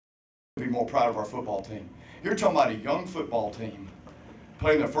Be more proud of our football team. You're talking about a young football team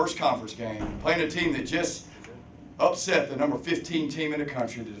playing their first conference game, playing a team that just upset the number 15 team in the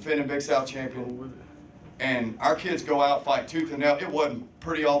country, the defending Big South champion. And our kids go out, fight tooth and nail. It wasn't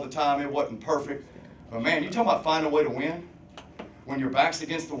pretty all the time. It wasn't perfect. But, man, you talking about finding a way to win when your back's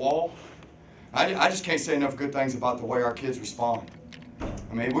against the wall? I just can't say enough good things about the way our kids respond.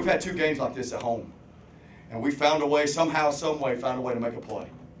 I mean, we've had 2 games like this at home. And we found a way, somehow, some way, found a way to make a play.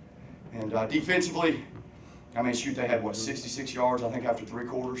 And defensively, I mean, shoot, they had, what, 66 yards, I think, after 3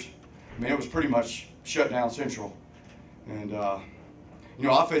 quarters. I mean, it was pretty much shut down Central. And, you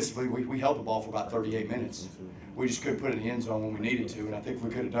know, offensively, we held the ball for about 38 minutes. We just couldn't put it in the end zone when we needed to. And I think if we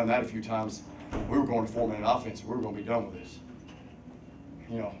could have done that a few times, we were going to 4-minute offense. We were going to be done with this.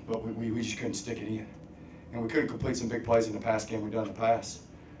 You know, but we just couldn't stick it in. And we couldn't complete some big plays in the pass game we've done in the past.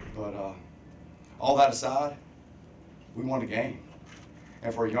 But all that aside, we won the game.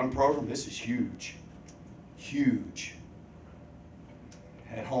 And for a young program, this is huge. Huge.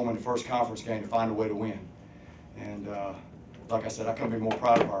 At home in the first conference game to find a way to win. And like I said, I couldn't be more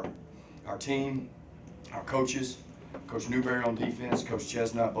proud of our team, our coaches, Coach Newberry on defense, Coach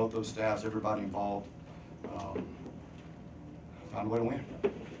Chestnut, both those staffs, everybody involved. Found a way to win.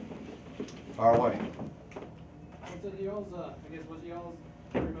 Fire away. So y'all's, I guess, was y'all's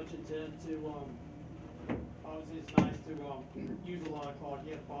pretty much intent to, obviously it's nice to use a lot of clock.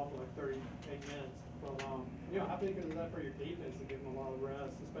 You had the ball for like 38 minutes. But, you know, how big is that for your defense to give them a lot of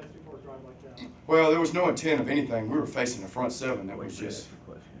rest, especially for a drive like that? Well, there was no intent of anything. We were facing the front 7 that was just,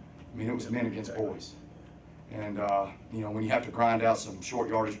 I mean, it was men against boys. And, you know, when you have to grind out some short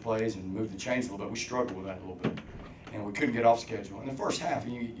yardage plays and move the chains a little bit, we struggled with that a little bit. And we couldn't get off schedule. In the first half,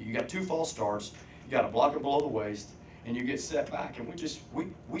 you got 2 false starts, you got to block it below the waist, and you get set back. And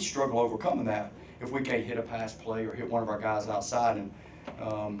we struggle overcoming that if we can't hit a pass play or hit one of our guys outside. And,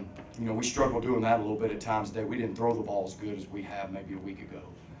 you know, we struggle doing that a little bit at times today. We didn't throw the ball as good as we have maybe a week ago,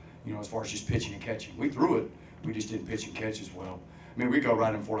 you know, as far as just pitching and catching. We threw it, we just didn't pitch and catch as well. I mean, we go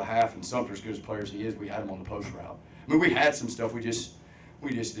right in for the half, and Sumter, as good as player as he is, we had him on the post route. I mean, we had some stuff, we just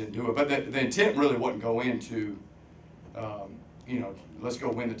didn't do it. But the intent really wasn't go into, you know, let's go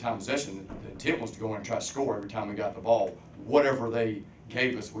win the time possession. The intent was to go in and try to score every time we got the ball. Whatever they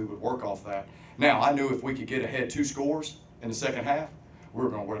gave us, we would work off that. Now, I knew if we could get ahead 2 scores in the second half, we were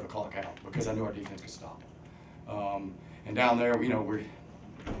going to wear the clock out because I knew our defense could stop them. And down there, you know,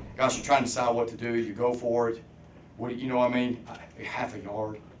 gosh, you're trying to decide what to do. You go for it. You know what I mean? Half a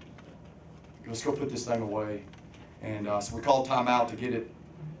yard. Let's go put this thing away. And so we called timeout to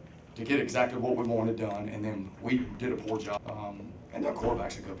get exactly what we wanted done, and then we did a poor job. And their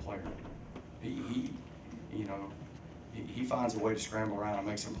quarterback's a good player. You know, he finds a way to scramble around and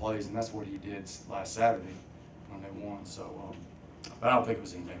make some plays, and that's what he did last Saturday when they won. So, but I don't think it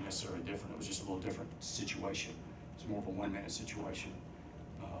was anything necessarily different. It was just a little different situation. It's more of a 1-minute situation,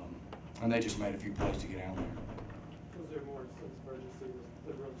 and they just made a few plays to get out there. Was there more sense of urgency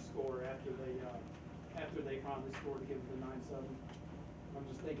to really score after they finally scored to give it the 9-7? I'm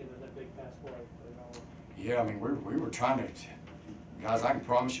just thinking of that big pass play. Yeah, I mean, we were trying to, guys, I can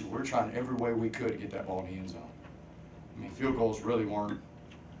promise you, we're trying every way we could to get that ball in the end zone. I mean, field goals really weren't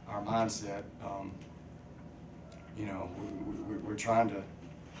our mindset. You know, we're trying to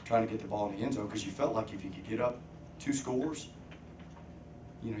get the ball in the end zone because you felt like if you could get up 2 scores,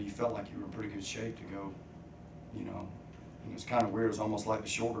 you know, you felt like you were in pretty good shape to go, you know. And it's kind of weird. It was almost like the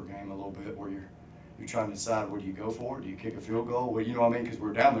shorter game a little bit where you're trying to decide, where do you go for it? Do you kick a field goal? Well, you know what I mean? Because we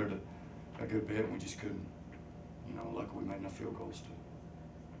were down there a good bit and we just couldn't, you know, luckily we made enough field goals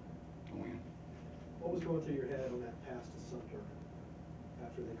to win. What was going through your head on that pass to Sumter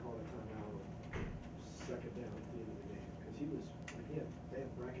after they called a timeout or 2nd down at the end of the game? Because he was, again, they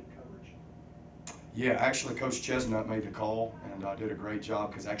had bracket coverage. Yeah, actually Coach Chestnut made the call and did a great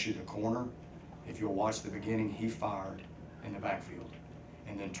job because actually the corner, if you'll watch the beginning, he fired in the backfield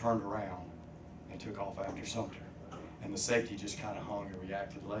and then turned around and took off after Sumter. And the safety just kind of hung and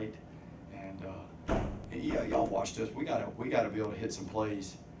reacted late. And yeah, y'all watched us. We gotta be able to hit some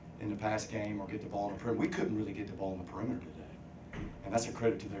plays in the pass game or get the ball on the perimeter. We couldn't really get the ball on the perimeter today, and that's a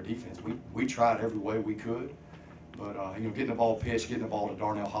credit to their defense. We tried every way we could, but you know, getting the ball pitched, getting the ball to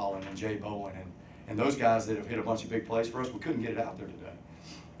Darnell Holland and Jay Bowen and those guys that have hit a bunch of big plays for us, we couldn't get it out there today.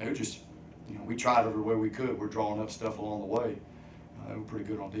 They were just, you know, we tried every way we could. We're drawing up stuff along the way. They were pretty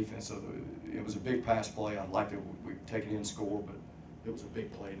good on defense, so it was a big pass play. I'd like to we take it in and score, but it was a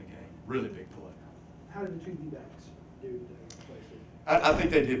big play in the game, really big play. How did the 2 D-backs do to place it? I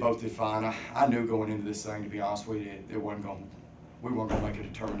think they both did fine. I knew going into this thing, to be honest with you, we weren't going to make a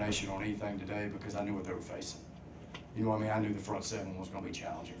determination on anything today because I knew what they were facing. you know, I mean, I knew the front seven was going to be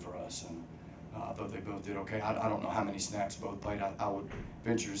challenging for us, and I thought they both did okay. I don't know how many snaps both played. I would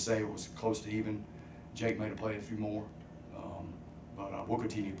venture to say it was close to even. Jake may have played a few more, but we'll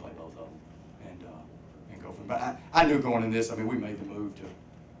continue to play both of them and go from. But I knew going in this. I mean, we made the move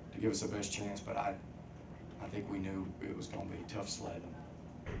to give us the best chance, but I think we knew it was going to be tough sledding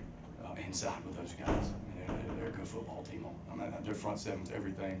inside with those guys. I mean, they're a good football team. I mean, their front seven's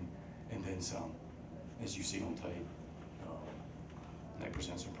everything, and then some, as you see on tape. They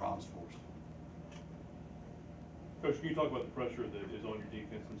present some problems for us. Coach, can you talk about the pressure that is on your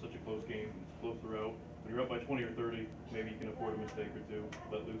defense in such a close game? It's close throughout. When you're up by 20 or 30, maybe you can afford a mistake or two,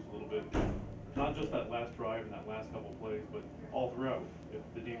 let loose a little bit. Not just that last drive and that last couple of plays, but all throughout. If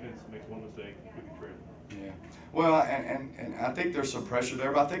the defense makes one mistake, it could be traded. Yeah. Well, and I think there's some pressure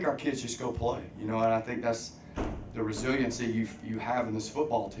there, but I think our kids just go play. You know, and I think that's the resiliency you have in this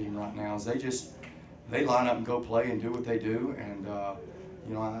football team right now is they line up and go play and do what they do. And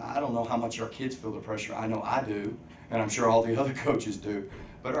you know, I don't know how much our kids feel the pressure. I know I do, and I'm sure all the other coaches do.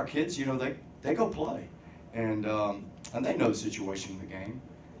 But our kids, you know, they go play, and they know the situation in the game,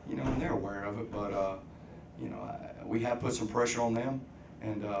 you know, and they're aware of it. But you know, we have put some pressure on them,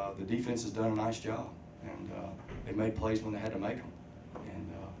 and the defense has done a nice job, and they made plays when they had to make them. And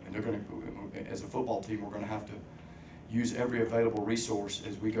they're going to, as a football team, we're going to have to use every available resource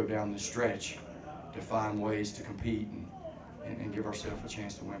as we go down this stretch to find ways to compete and give ourselves a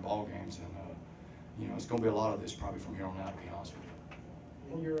chance to win ball games. And you know, it's going to be a lot of this probably from here on out, to be honest with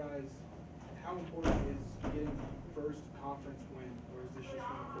you. In your eyes, how important is getting the first conference win, or is this just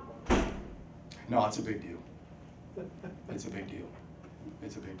winning football? No, it's a big deal. It's a big deal.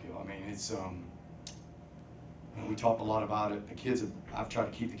 It's a big deal. I mean, it's and we talked a lot about it. The kids I've tried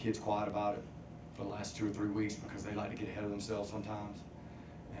to keep the kids quiet about it for the last 2 or 3 weeks because they like to get ahead of themselves sometimes.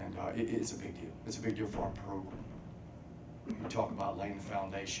 And it's a big deal. It's a big deal for our program. You talk about laying the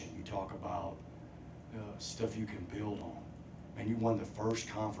foundation. You talk about stuff you can build on. And you won the first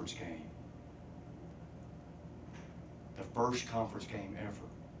conference game. The first conference game ever.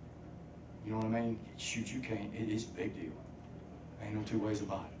 You know what I mean? Shoot, you can't. It's a big deal. Ain't no two ways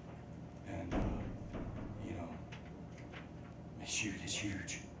about it. And you know, it's huge. It's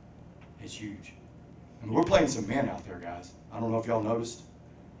huge. It's huge. I mean, we're playing some men out there, guys. I don't know if y'all noticed.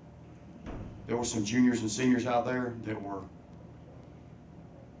 There were some juniors and seniors out there that were.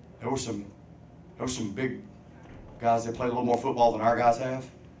 There were some big guys that played a little more football than our guys have,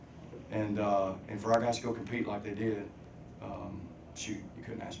 and for our guys to go compete like they did, shoot, you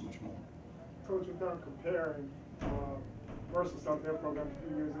couldn't ask much more. Coach, we're done comparing versus on their program a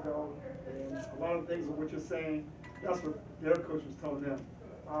few years ago, and a lot of things of what you're saying, that's what their coach was telling them.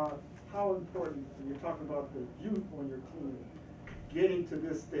 How important, when you're talking about the youth on your team, getting to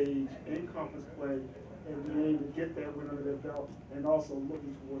this stage in conference play and being able to get that win under their belt, and also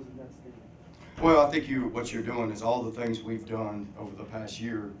looking towards the next game? Well, I think what you're doing is all the things we've done over the past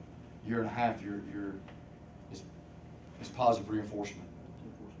year and a half. It's positive reinforcement.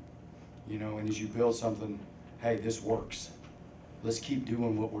 You know, and as you build something, hey, this works. Let's keep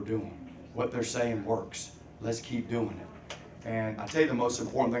doing what we're doing. What they're saying works. Let's keep doing it. And I tell you the most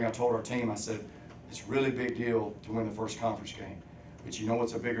important thing I told our team, I said, it's a really big deal to win the first conference game. But you know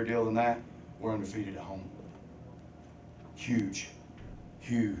what's a bigger deal than that? We're undefeated at home. Huge.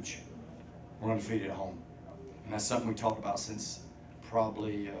 Huge. We're undefeated at home. And that's something we talked about since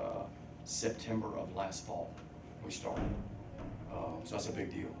probably September of last fall we started. So that's a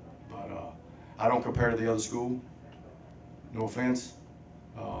big deal. But I don't compare to the other school. No offense.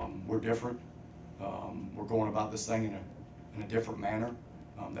 We're different. We're going about this thing in a different manner.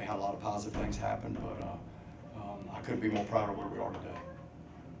 They had a lot of positive things happen, but I couldn't be more proud of where we are today.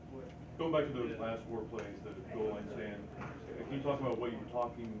 Going back to those last 4 plays, the goal line stand, can you talk about what you were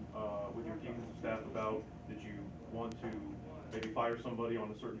talking with your defensive staff about? Did you want to maybe fire somebody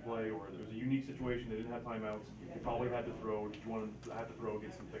on a certain play, or there was a unique situation, they didn't have timeouts, you probably had to throw, did you want to have to throw,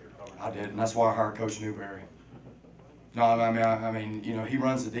 get some thicker coverage? I did, and that's why I hired Coach Newberry. No, I mean, you know, he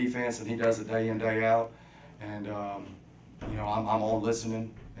runs the defense and he does it day in, day out, and you know, I'm on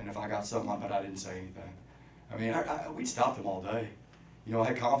listening, and if I got something, I bet I didn't say anything. I mean, we stopped them all day. You know, I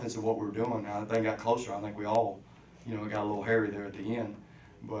had confidence in what we were doing. Now, the thing got closer. I think we all, you know, got a little hairy there at the end.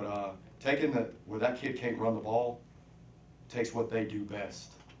 But taking where that kid can't run the ball takes what they do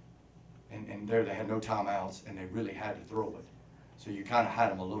best. And there they had no timeouts, and they really had to throw it. So you kind of had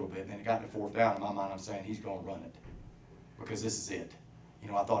them a little bit. And then it got to 4th down. In my mind, I'm saying he's going to run it because this is it.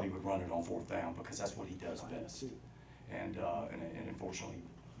 You know, I thought he would run it on 4th down because that's what he does best. And unfortunately,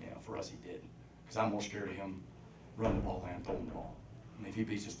 you know, for us, he didn't. Because I'm more scared of him running the ball than throwing the ball. I mean, if he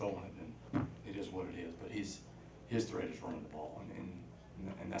beats us throwing it, then it is what it is. But he's his threat is running the ball,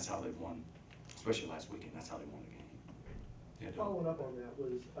 and that's how they've won, especially last weekend. That's how they won the game. Yeah, Doug. Following up on that,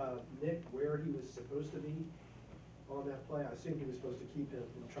 was Nick where he was supposed to be on that play? I assume he was supposed to keep him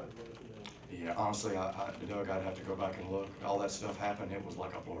from trying to run up the middle. Yeah, honestly, Doug, I'd have to go back and look. All that stuff happened. It was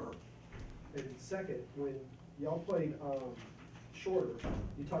like a blur. And second, when y'all played shorter,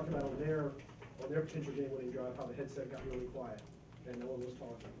 you talked about on their potential game-winning drive how the headset got really quiet and no one was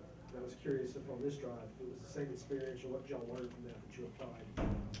talking. And I was curious if on this drive it was the same experience or what y'all learned from that you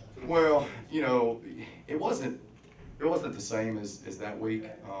applied. Well, you know, it wasn't the same as that week.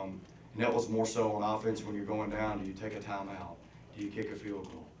 And that was more so on offense when you're going down. Do you take a timeout? Do you kick a field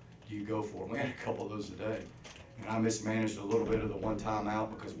goal? Do you go for it? We had a couple of those today. And I mismanaged a little bit of the one timeout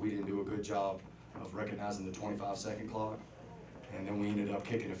because we didn't do a good job of recognizing the 25-second clock. And then we ended up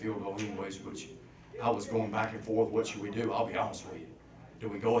kicking a field goal anyways, which I was going back and forth. What should we do? I'll be honest with you. Do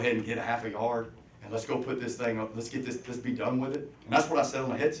we go ahead and get a half a yard and let's go put this thing up? Let's get this. Let's be done with it. And that's what I said on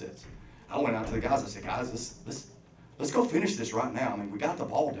the headsets. I went out to the guys. I said, guys, let's go finish this right now. I mean, we got the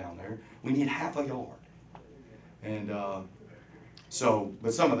ball down there. We need half a yard. And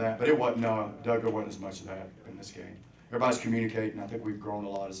but some of that. But it wasn't. Doug, there wasn't as much of that in this game. Everybody's communicating. I think we've grown a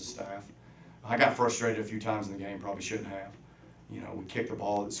lot as a staff. I got frustrated a few times in the game. Probably shouldn't have. You know, we kicked the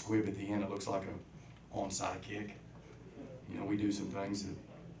ball at squib at the end. It looks like a onside kick. You know, we do some things that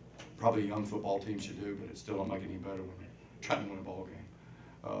probably a young football team should do, but it still don't make it any better when you're trying to win a ball game.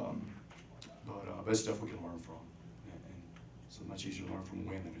 But it's stuff we can learn from. And it's much easier to learn from a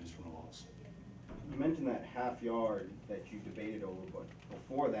win than it is from a loss. You mentioned that half yard that you debated over, but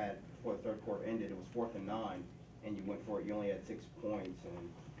before that, before the third quarter ended, it was 4th and 9, and you went for it. You only had 6 points, and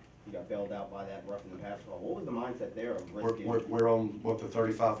you got bailed out by that roughing the pass ball. What was the mindset there of risking? We're on, what, the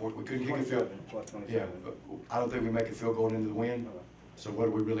 35, we couldn't kick a field. 27. Yeah, but I don't think we make a field goal into the win. So what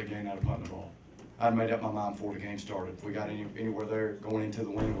do we really gain out of punting the ball? I'd made up my mind before the game started. If we got anywhere there going into the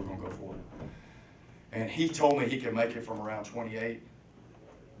win, we're going to go for it. And he told me he could make it from around 28,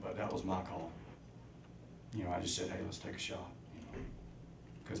 but that was my call. You know, I just said, hey, let's take a shot.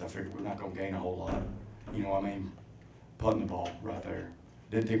 Because I figured we're not going to gain a whole lot. You know, I mean, punting the ball right there.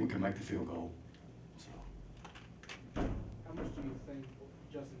 Didn't think we could make the field goal. So. How much do you think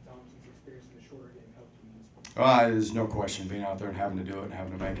Justin Thompson's experience in the shorter game helped you in this one? There's no question being out there and having to do it and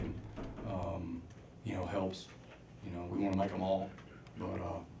having to make it, you know, helps. You know, we want to make them all,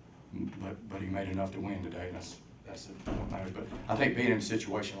 but he made enough to win today, and that's what matters. But I think being in a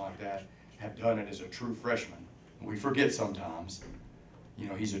situation like that, have done it as a true freshman. We forget sometimes, you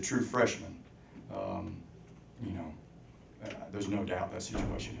know, he's a true freshman. You know, there's no doubt that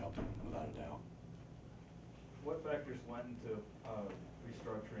situation helped him, without a doubt. What factors went into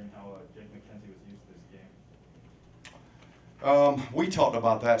restructuring how Jake McKenzie was used this game? We talked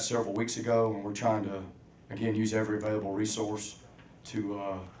about that several weeks ago, and we're trying to, again, use every available resource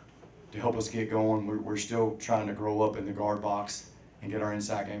to help us get going. We're still trying to grow up in the guard box and get our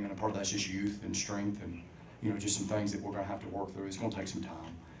inside game, and a part of that's just youth and strength and, you know, just some things that we're going to have to work through. It's going to take some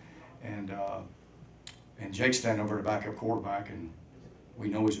time. And Jake's standing over at backup quarterback, and we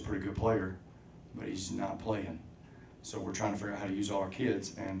know he's a pretty good player, but he's not playing. So we're trying to figure out how to use all our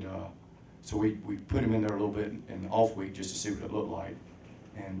kids, and so we put him in there a little bit in the off week just to see what it looked like,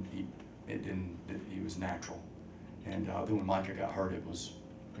 and he was natural. And then when Micah got hurt, it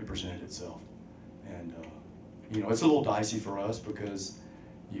presented itself. And you know, it's a little dicey for us because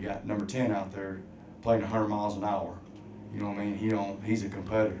you got number 10 out there playing 100 miles an hour. You know what I mean? He's a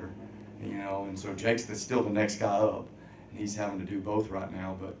competitor, you know, and so Jake's still the next guy up, and he's having to do both right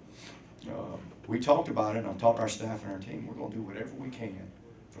now. But we talked about it, and I've talked to our staff and our team. We're going to do whatever we can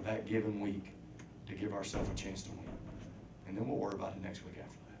for that given week to give ourselves a chance to win, and then we'll worry about it next week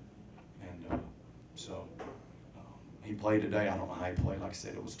after that. And he played today. I don't know how he played. Like I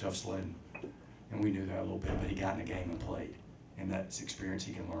said, it was tough sledding, and we knew that a little bit. But he got in the game and played, and that's experience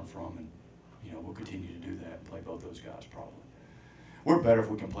he can learn from. And you know, we'll continue to do that and play both those guys probably. We're better if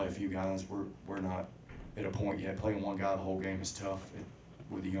we can play a few guys. We're not at a point yet. Playing one guy the whole game is tough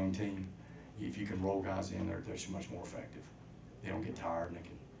with a young team. If you can roll guys in, they're much more effective. They don't get tired, and they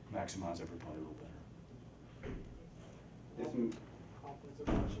can maximize every play a little better. Offensive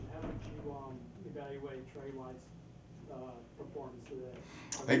question, how did you evaluate Trey White's performance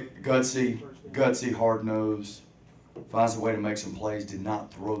today? Gutsy, hard-nosed, finds a way to make some plays, did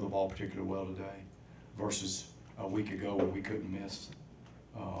not throw the ball particularly well today versus a week ago where we couldn't miss.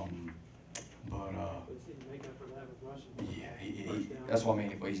 Yeah, that's what I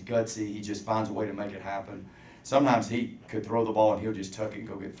mean. He's gutsy. He just finds a way to make it happen. Sometimes he could throw the ball and he'll just tuck it and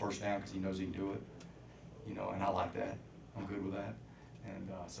go get the first down because he knows he can do it. You know, and I like that. I'm good with that. And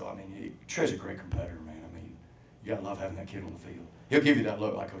so, I mean, Trey's a great competitor, man. I mean, You gotta love having that kid on the field. He'll give you that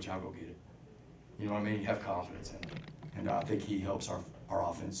look like, Coach, I'll go get it. You know what I mean? You have confidence in him. And I think he helps our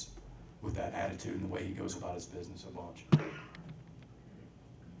offense with that attitude and the way he goes about his business a bunch.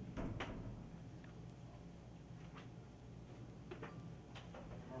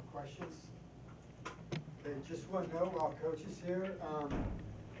 More questions? Okay, just want to know while Coach is here,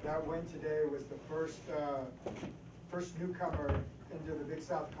 that win today was the first newcomer into the Big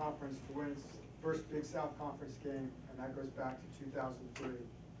South Conference to win its first Big South Conference game, and that goes back to 2003.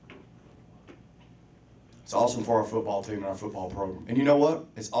 It's awesome for our football team and our football program. And you know what?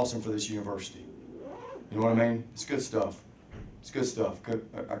 It's awesome for this university. You know what I mean? It's good stuff. It's good stuff.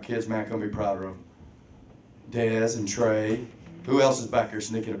 Our kids, man, couldn't be prouder of them. Dez and Trey. Who else is back here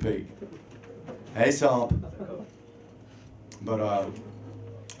sneaking a peek? Hey, Sump. But,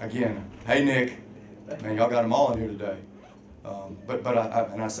 again, hey, Nick. Man, y'all got them all in here today. But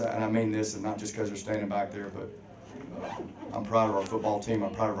I mean this, and not just because they're standing back there, but I'm proud of our football team.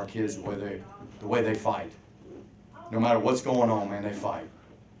 I'm proud of our kids, the way they fight. No matter what's going on, man, they fight.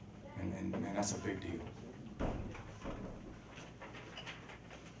 And man, that's a big deal.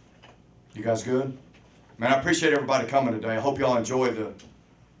 You guys good? Man, I appreciate everybody coming today. I hope y'all enjoy the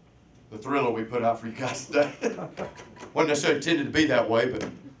thriller we put out for you guys today. Wasn't necessarily intended to be that way, but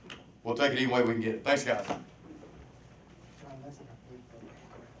we'll take it any way we can get it. Thanks, guys.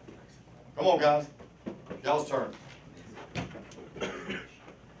 Come on, guys. Y'all's turn.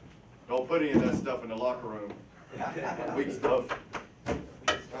 Don't put any of that stuff in the locker room. Weak stuff. You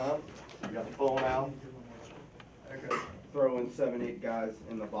got the phone out. Throw in 7, 8 guys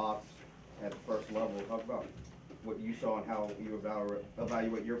in the box at the first level. Talk about what you saw and how you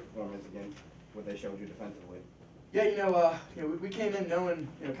evaluate your performance against what they showed you defensively. Yeah, we came in knowing,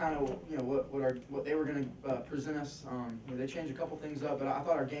 kind of, what they were going to present us. They changed a couple things up, but I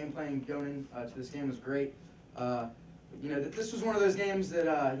thought our game plan going into this game was great. This was one of those games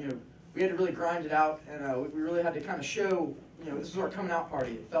that, we had to really grind it out, and we really had to kind of show, this was our coming out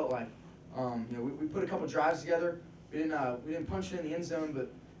party. It felt like, we put a couple drives together. We didn't punch it in the end zone,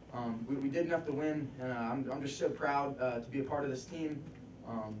 but we did enough to win, and I'm just so proud to be a part of this team.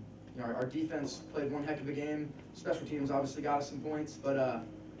 Our defense played one heck of a game. Special teams obviously got us some points, but I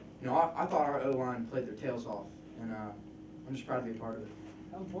thought our O-line played their tails off, and I'm just proud to be a part of it.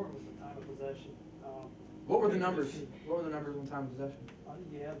 How important was the time of possession? What were the numbers? What were the numbers on time of possession? I think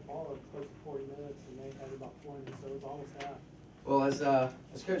you had the ball at close to 40 minutes, and they had about 20, so it was almost half. Well,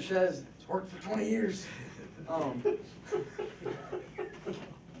 as Coach says, it's worked for 20 years.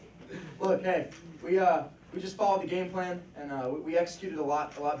 Look, hey, we just followed the game plan, and we executed a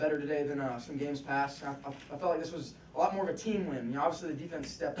lot better today than some games past. I felt like this was a lot more of a team win. Obviously the defense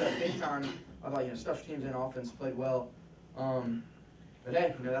stepped up big time. I thought special teams and offense played well. But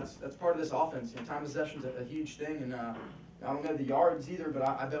hey, that's part of this offense. Time of possession's a huge thing, and I don't know the yards either, but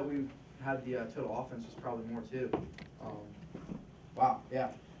I bet we had the total offense was probably more too. Wow, yeah.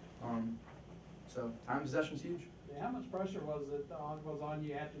 So time of possession's huge. Yeah, how much pressure was on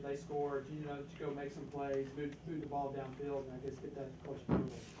you after they scored? To go make some plays, move the ball downfield, and I guess get that close field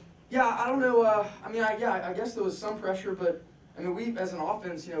goal? Yeah, I don't know. I guess there was some pressure, but we as an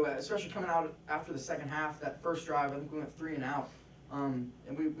offense, especially coming out after the second half, that first drive, I think we went 3 and out, and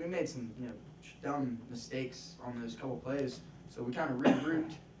we made some dumb mistakes on those couple plays. So we kind of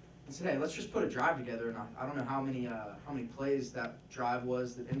regrouped and said, hey, let's just put a drive together. And I don't know how many plays that drive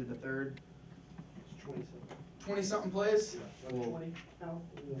was that ended the third. 20-something plays. Yeah, like 20 now?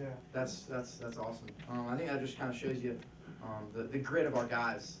 Yeah. That's awesome. I think that just kind of shows you the grit of our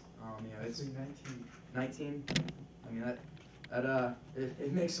guys. It's 19.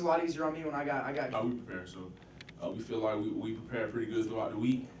 It makes it a lot easier on me when I got. We prepared, so we feel like we prepared pretty good throughout the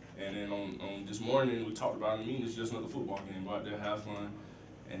week. And then on this morning, we talked about it in the meeting. It's just another football game. Go out there, have fun,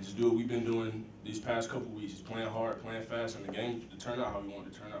 and just do what we've been doing these past couple weeks. Just playing hard, playing fast, and the game turned out how we wanted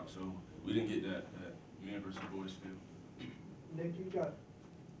it to turn out. So we didn't get that men versus boys feel. Nick, you got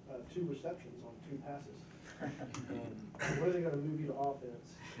 2 receptions on 2 passes. Where are they going to move you to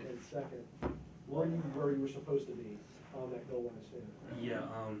offense? And second, were you where you were supposed to be on that goal line stand? Yeah,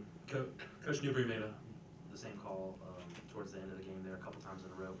 Coach Newbury made the same call towards the end of the game there a couple times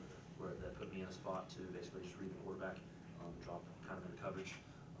in a row, where that put me in a spot to basically just read the quarterback, drop kind of into coverage.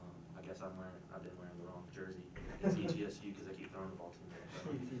 I guess I've been wearing the wrong jersey against ETSU because I keep throwing the ball to me.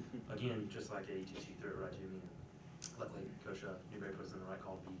 Again, just like at ETSU, threw it right to me. Luckily, Coach Newbury put us in the right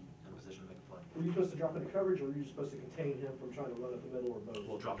call to be in a position to make a play. Were you supposed to drop into coverage, or were you supposed to contain him from trying to run up the middle, or both?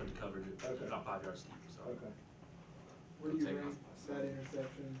 We'll drop into coverage, Okay. about 5 yards deep. So. Okay. Where do you rank that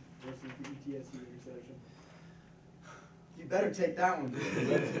interception versus the ETSU interception? You better take that one.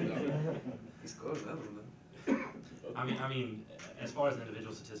 He's close, that one, though. I mean, as far as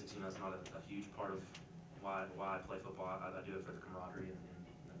individual statistics, you know, it's not a huge part of why I play football. I do it for the camaraderie and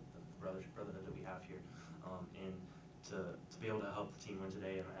the brotherhood that we have here, and to be able to help the team win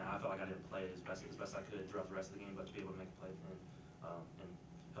today. And I felt like I didn't play as best I could throughout the rest of the game, but to be able to make a play and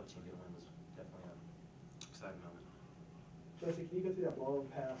help the team get a win was definitely an exciting moment. Jesse, can you go through that long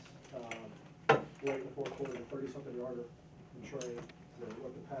pass late in the fourth quarter, the 30-something yarder in Trey,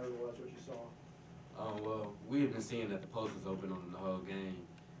 what the pattern was, what you saw? Well, we had been seeing that the post was open on the whole game,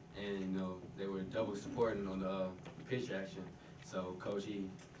 and you know they were double supporting on the pitch action. So Coach he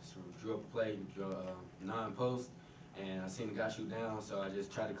sort of drew up a play, drew a non-post, and I seen the guy shoot down, so I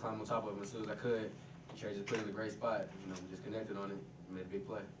just tried to climb on top of him as soon as I could. And Trey just put it in a great spot. You know, we just connected on it and made a big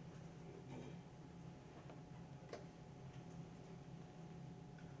play.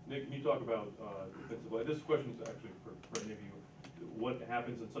 Nick, can you talk about defensively? This question is actually for any of you. What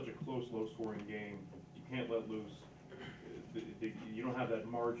happens in such a close, low-scoring game? You can't let loose. You don't have that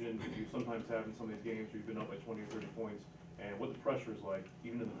margin that you sometimes have in some of these games where you've been up by 20 or 30 points. And what the pressure is like,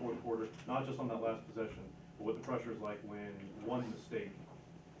 even in the fourth quarter, not just on that last possession, but what the pressure is like when one mistake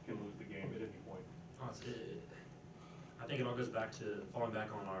can lose the game at any point. I think it all goes back to falling back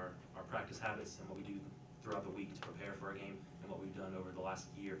on our practice habits and what we do throughout the week to prepare for a game, and what we've done over the last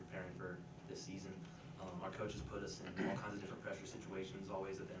year preparing for this season. Our coaches put us in all kinds of different pressure situations.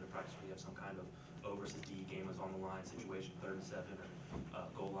 Always at the end of practice we have some kind of O versus D, game is on the line situation, 3rd and 7, or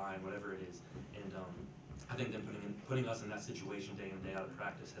goal line, whatever it is. And I think then putting us in that situation day in and day out of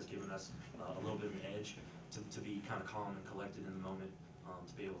practice has given us a little bit of an edge to be kind of calm and collected in the moment,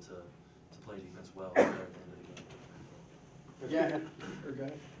 to be able to play defense well there at the end of the game. Yeah.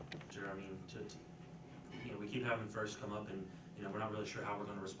 Okay. Sure. I mean, you know, we keep having first come up, and you know, we're not really sure how we're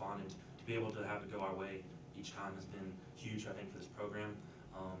going to respond, and to be able to have it go our way each time has been huge, I think, for this program,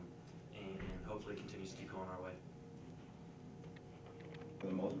 and hopefully it continues to keep going our way. For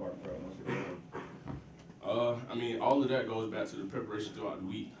the most part, bro, most of the game. I mean, all of that goes back to the preparation throughout the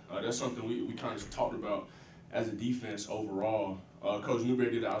week. That's something we kind of talked about as a defense overall. Coach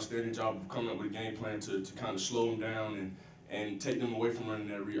Newberry did an outstanding job of coming up with a game plan to kind of slow them down and take them away from running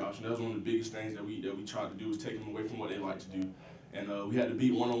that read option. That was one of the biggest things that we tried to do, was take them away from what they like to do. And we had to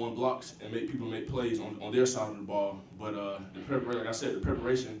beat one-on-one blocks and make people make plays on their side of the ball. But like I said, the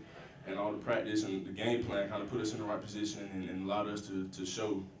preparation and all the practice and the game plan kind of put us in the right position and allowed us to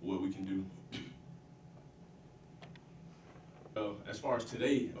show what we can do. As far as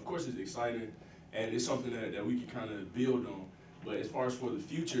today, of course it's exciting, and it's something that we can kind of build on. But as far as for the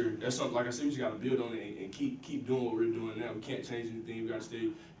future, that's something, like I said, we just got to build on it and keep doing what we're doing now. We can't change anything. We got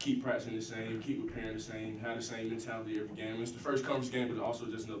to keep practicing the same, keep preparing the same, have the same mentality every game. It's the first conference game, but it's also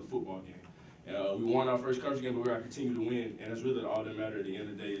just another football game. We won our first conference game, but we're going to continue to win, and that's really all that matters at the end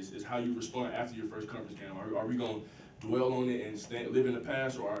of the day is how you respond after your first conference game. Are we going to dwell on it and live in the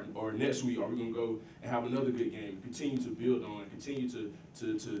past, or next week are we going to go and have another good game, continue to build on, continue to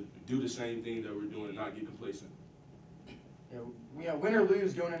do the same thing that we're doing and not get complacent? Yeah, win or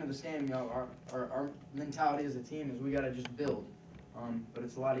lose going into this game, you know, our mentality as a team is we got to just build. But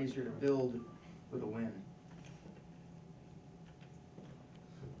it's a lot easier to build with a win.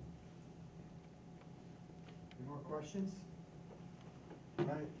 Any more questions? All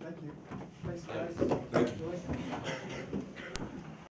right, thank you. Thanks, guys. Thank you. Congratulations.